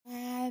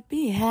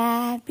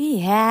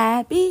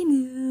Happy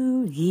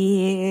New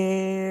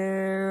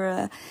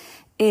Year.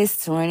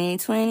 It's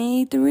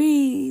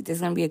 2023. This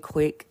is going to be a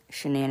quick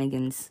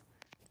shenanigans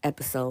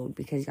episode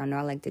because y'all know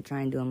I like to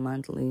try and do a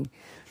monthly.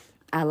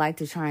 I like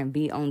to try and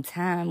be on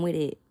time with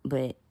it,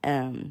 but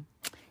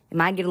it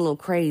might get a little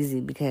crazy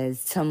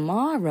because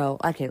tomorrow,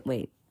 okay,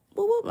 wait,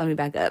 let me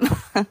back up.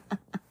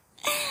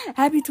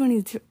 Happy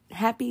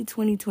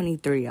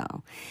 2023,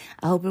 y'all.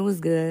 I hope it was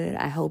good.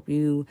 I hope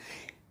you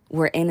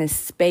were in a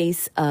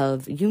space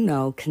of,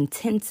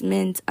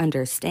 contentment,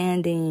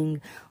 understanding,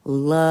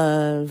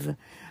 love,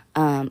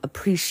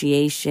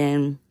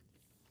 appreciation.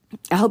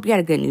 I hope you had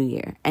a good new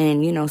year.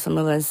 And, some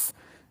of us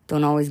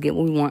don't always get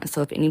what we want.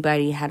 So if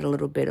anybody had a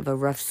little bit of a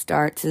rough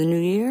start to the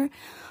new year,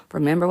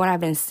 remember what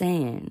I've been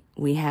saying.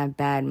 We have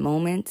bad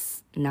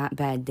moments, not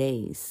bad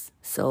days.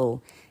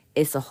 So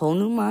it's a whole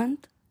new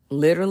month,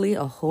 literally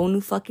a whole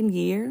new fucking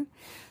year.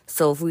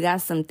 So if we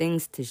got some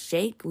things to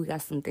shake, we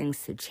got some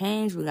things to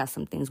change, we got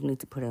some things we need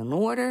to put in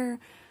order.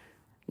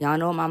 Y'all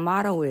know what my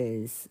motto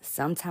is.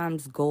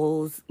 Sometimes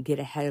goals get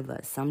ahead of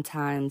us.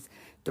 Sometimes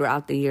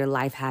throughout the year,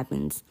 life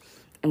happens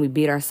and we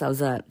beat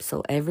ourselves up.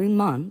 So every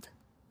month,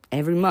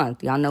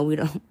 y'all know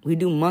we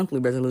do monthly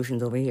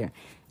resolutions over here.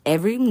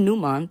 Every new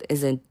month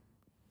is a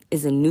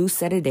new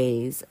set of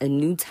days, a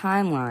new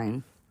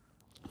timeline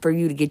for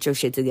you to get your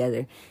shit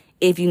together.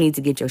 If you need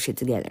to get your shit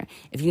together.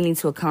 If you need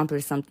to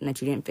accomplish something that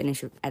you didn't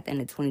finish at the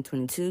end of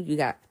 2022, you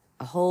got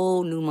a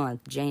whole new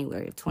month,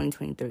 January of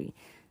 2023.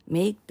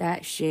 Make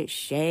that shit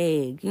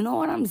shake. You know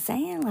what I'm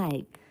saying?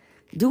 Like,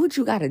 do what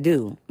you gotta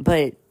do,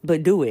 but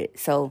do it.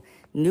 So,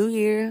 new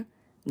year,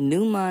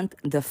 new month,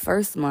 the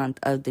first month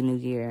of the new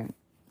year.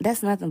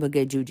 That's nothing but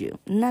good juju.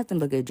 Nothing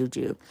but good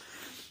juju.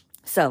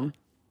 So,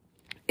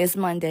 it's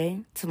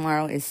Monday.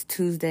 Tomorrow is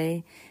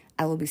Tuesday.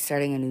 I will be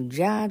starting a new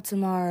job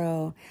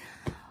tomorrow.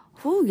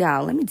 Whew,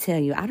 y'all, let me tell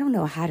you, I don't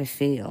know how to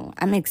feel.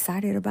 I'm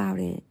excited about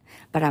it,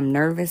 but I'm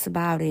nervous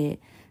about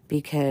it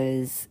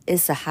because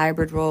it's a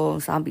hybrid role,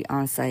 so I'll be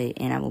on site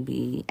and I will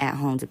be at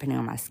home depending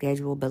on my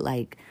schedule. But,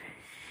 I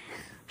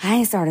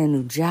ain't started a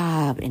new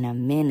job in a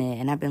minute,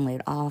 and I've been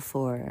laid off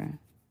for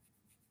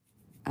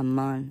a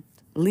month.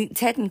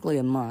 Technically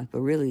a month, but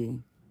really,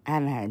 I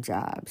haven't had a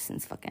job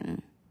since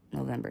fucking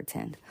November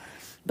 10th.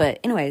 But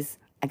anyways,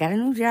 I got a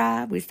new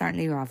job. We're starting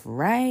the year off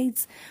right.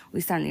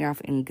 We're starting the year off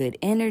in good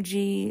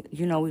energy.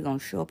 We're going to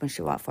show up and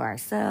show out for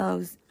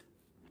ourselves.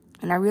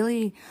 And I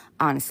really,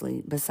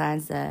 honestly,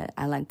 besides that,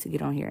 I like to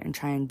get on here and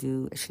try and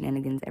do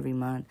shenanigans every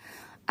month.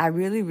 I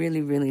really,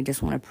 really, really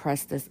just want to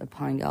press this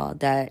upon y'all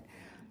that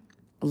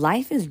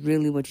life is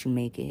really what you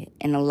make it.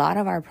 And a lot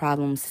of our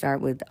problems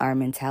start with our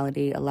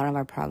mentality. A lot of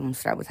our problems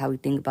start with how we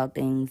think about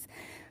things,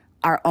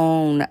 our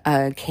own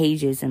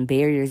cages and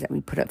barriers that we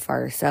put up for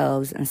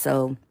ourselves. And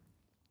so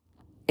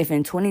if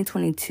in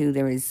 2022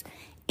 there is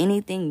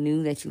anything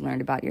new that you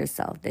learned about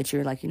yourself, that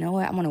you're like, you know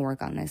what, I want to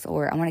work on this,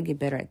 or I want to get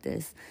better at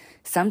this.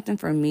 Something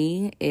for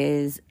me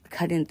is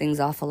cutting things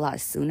off a lot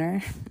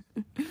sooner.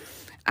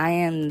 I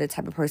am the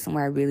type of person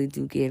where I really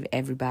do give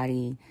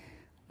everybody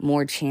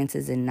more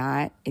chances than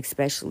not,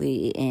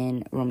 especially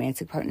in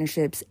romantic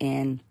partnerships,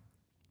 and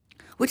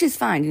which is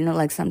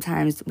fine.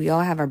 Sometimes we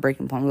all have our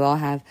breaking point. We all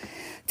have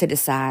to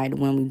decide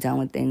when we're done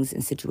with things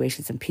and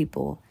situations and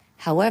people.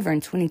 However, in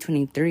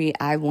 2023,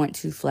 I want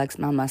to flex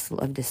my muscle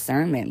of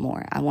discernment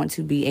more. I want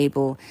to be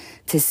able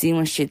to see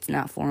when shit's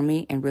not for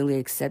me and really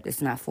accept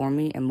it's not for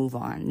me and move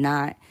on.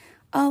 Not,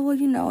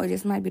 it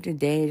just might be the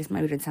day, this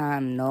might be the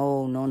time.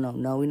 No.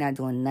 We're not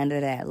doing none of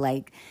that.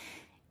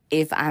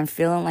 If I'm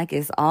feeling like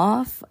it's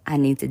off, I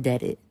need to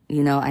dead it.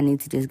 I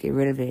need to just get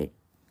rid of it.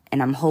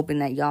 And I'm hoping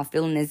that y'all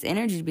feeling this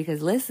energy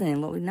because,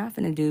 listen, what we're not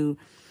going to do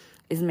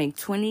is make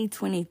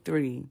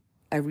 2023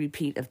 a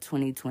repeat of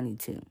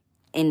 2022.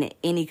 In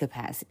any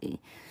capacity.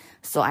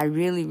 So I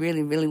really,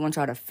 really, really want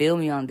y'all to feel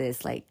me on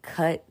this.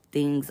 Cut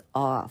things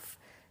off.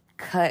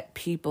 Cut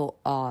people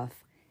off.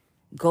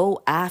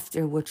 Go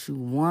after what you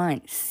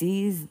want.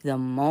 Seize the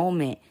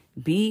moment.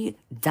 Be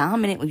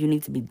dominant when you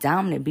need to be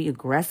dominant. Be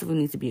aggressive when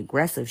you need to be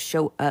aggressive.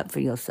 Show up for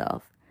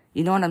yourself.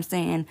 You know what I'm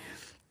saying?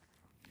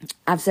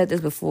 I've said this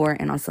before,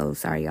 and also,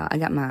 sorry, y'all, I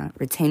got my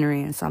retainer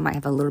in, so I might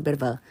have a little bit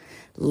of a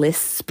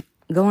lisp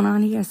going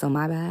on here, so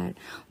my bad.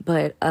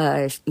 But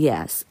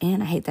yes,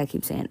 and I hate that I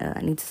keep saying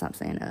I need to stop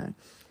saying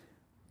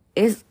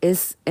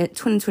it's at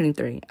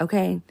 2023,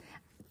 okay?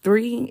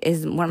 3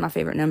 is one of my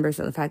favorite numbers,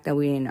 so the fact that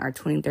we're in our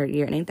 23rd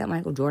year, and ain't that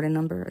Michael Jordan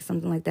number or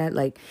something like that?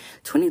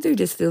 23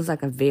 just feels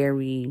like a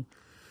very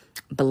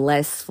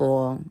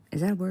blissful, is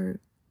that a word?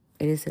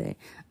 It is today.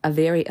 A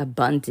very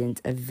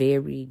abundant, a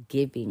very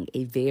giving,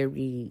 a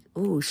very,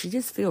 she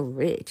just feel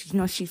rich.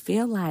 She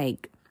feel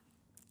like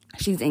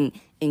she's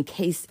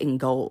encased in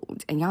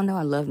gold. And y'all know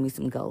I love me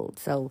some gold.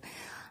 So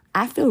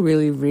I feel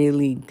really,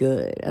 really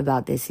good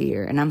about this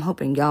year. And I'm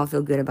hoping y'all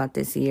feel good about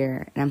this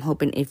year. And I'm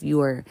hoping if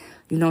you are,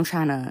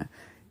 trying to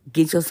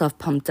get yourself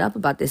pumped up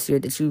about this year,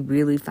 that you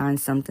really find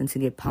something to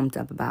get pumped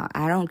up about.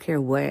 I don't care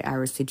what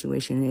our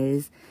situation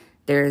is.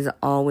 There is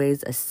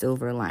always a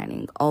silver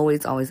lining.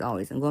 Always, always,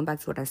 always. And going back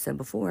to what I said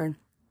before,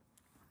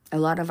 a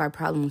lot of our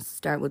problems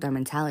start with our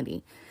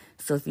mentality.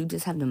 So if you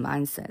just have the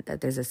mindset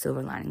that there's a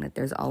silver lining, that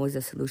there's always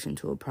a solution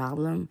to a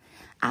problem,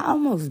 I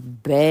almost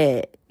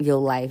bet your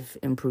life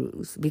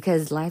improves,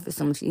 because life is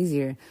so much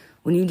easier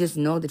when you just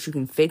know that you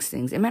can fix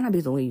things. It might not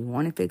be the way you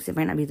want to fix it. It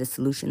might not be the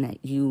solution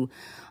that you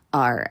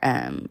are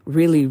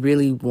really,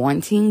 really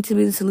wanting to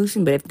be the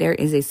solution. But if there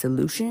is a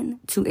solution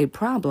to a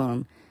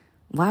problem,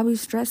 why are we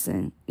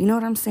stressing? You know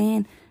what I'm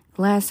saying?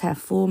 Glass half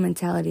full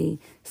mentality,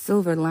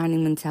 silver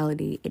lining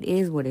mentality. It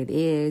is what it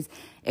is.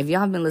 If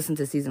y'all have been listening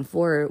to season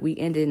 4, we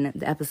ended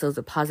the episodes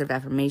with positive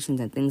affirmations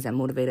and things that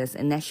motivate us.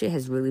 And that shit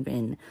has really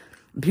been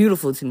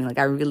beautiful to me. Like,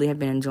 I really have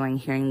been enjoying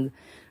hearing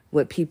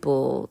what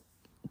people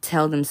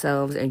tell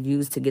themselves or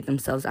use to get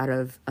themselves out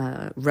of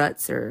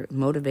ruts or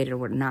motivated or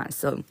whatnot.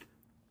 So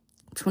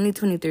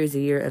 2023 is a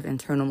year of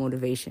internal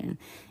motivation.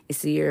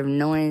 It's a year of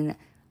knowing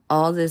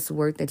all this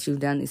work that you've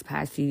done these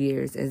past few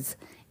years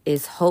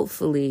is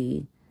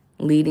hopefully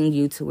leading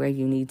you to where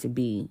you need to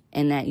be,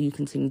 and that you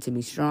continue to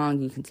be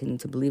strong, you continue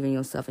to believe in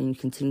yourself, and you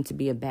continue to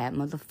be a bad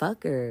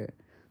motherfucker.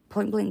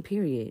 Point blank,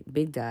 period.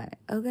 Big dot.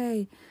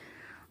 Okay.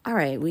 All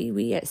right,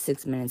 we at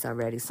 6 minutes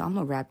already, so I'm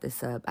going to wrap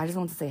this up. I just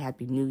want to say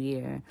Happy New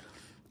Year.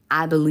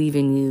 I believe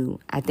in you.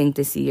 I think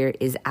this year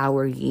is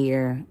our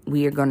year.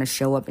 We are going to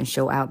show up and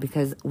show out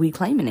because we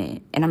claiming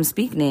it, and I'm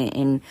speaking it.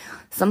 And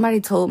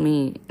somebody told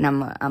me, and I'm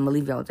going to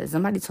leave y'all with this.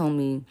 Somebody told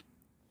me,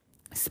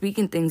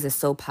 speaking things is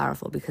so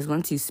powerful because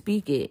once you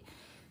speak it,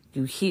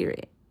 you hear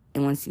it.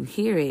 And once you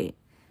hear it,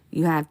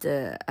 you have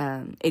to,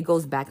 it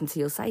goes back into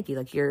your psyche.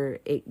 Like you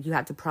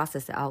have to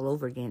process it all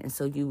over again. And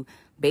so you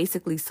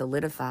basically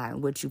solidify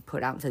what you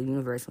put out into the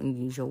universe when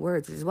you use your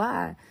words, which is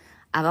why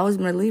I've always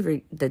been a believer,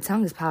 the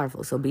tongue is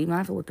powerful. So be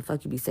mindful what the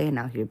fuck you be saying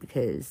out here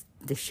because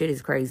this shit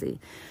is crazy.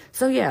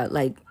 So yeah,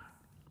 like,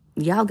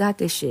 y'all got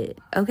this shit,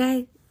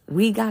 okay?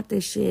 We got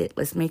this shit.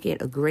 Let's make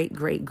it a great,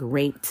 great,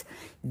 great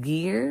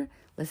year.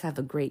 Let's have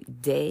a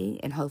great day,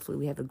 and hopefully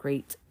we have a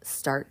great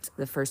start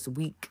the first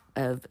week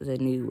of the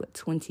new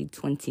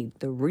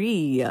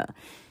 2023.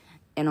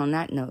 And on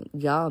that note,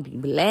 y'all be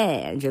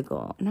glad you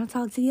go, and I'll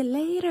talk to you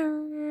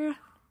later.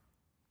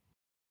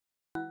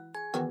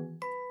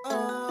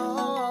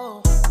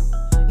 Oh,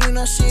 you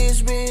know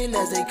she's real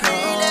as they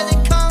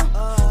come.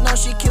 No,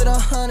 she killed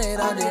 100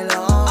 all day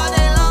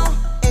long.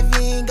 If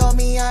you ain't gon'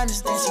 be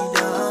honest, then she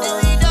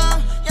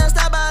done. Young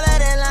stop all of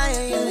that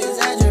lying, you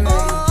exaggerate.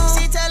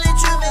 She tellin'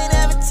 truth, ain't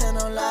never tell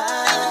no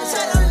lies.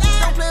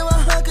 Don't play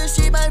with her, cause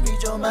she might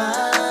read your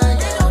mind.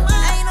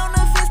 Ain't on the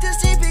fence, cause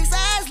she picks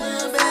sides,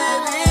 little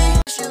baby.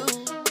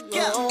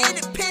 Yeah,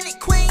 independent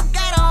queen,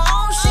 got her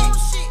own shit.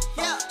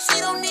 She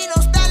don't need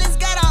no stylist,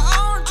 got her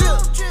own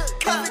drip.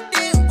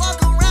 Confident,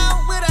 walk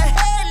around with her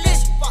head lit.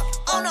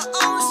 On her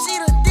own, she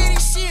done did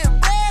it, she a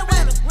bad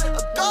winner.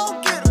 A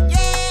go-getter,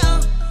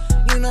 yeah.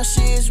 You know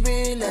she is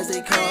real as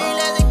they come.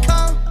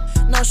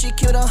 No, she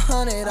killed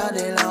 100 all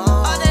day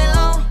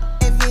long.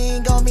 If you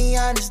ain't gon' be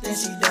honest, then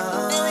she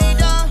done.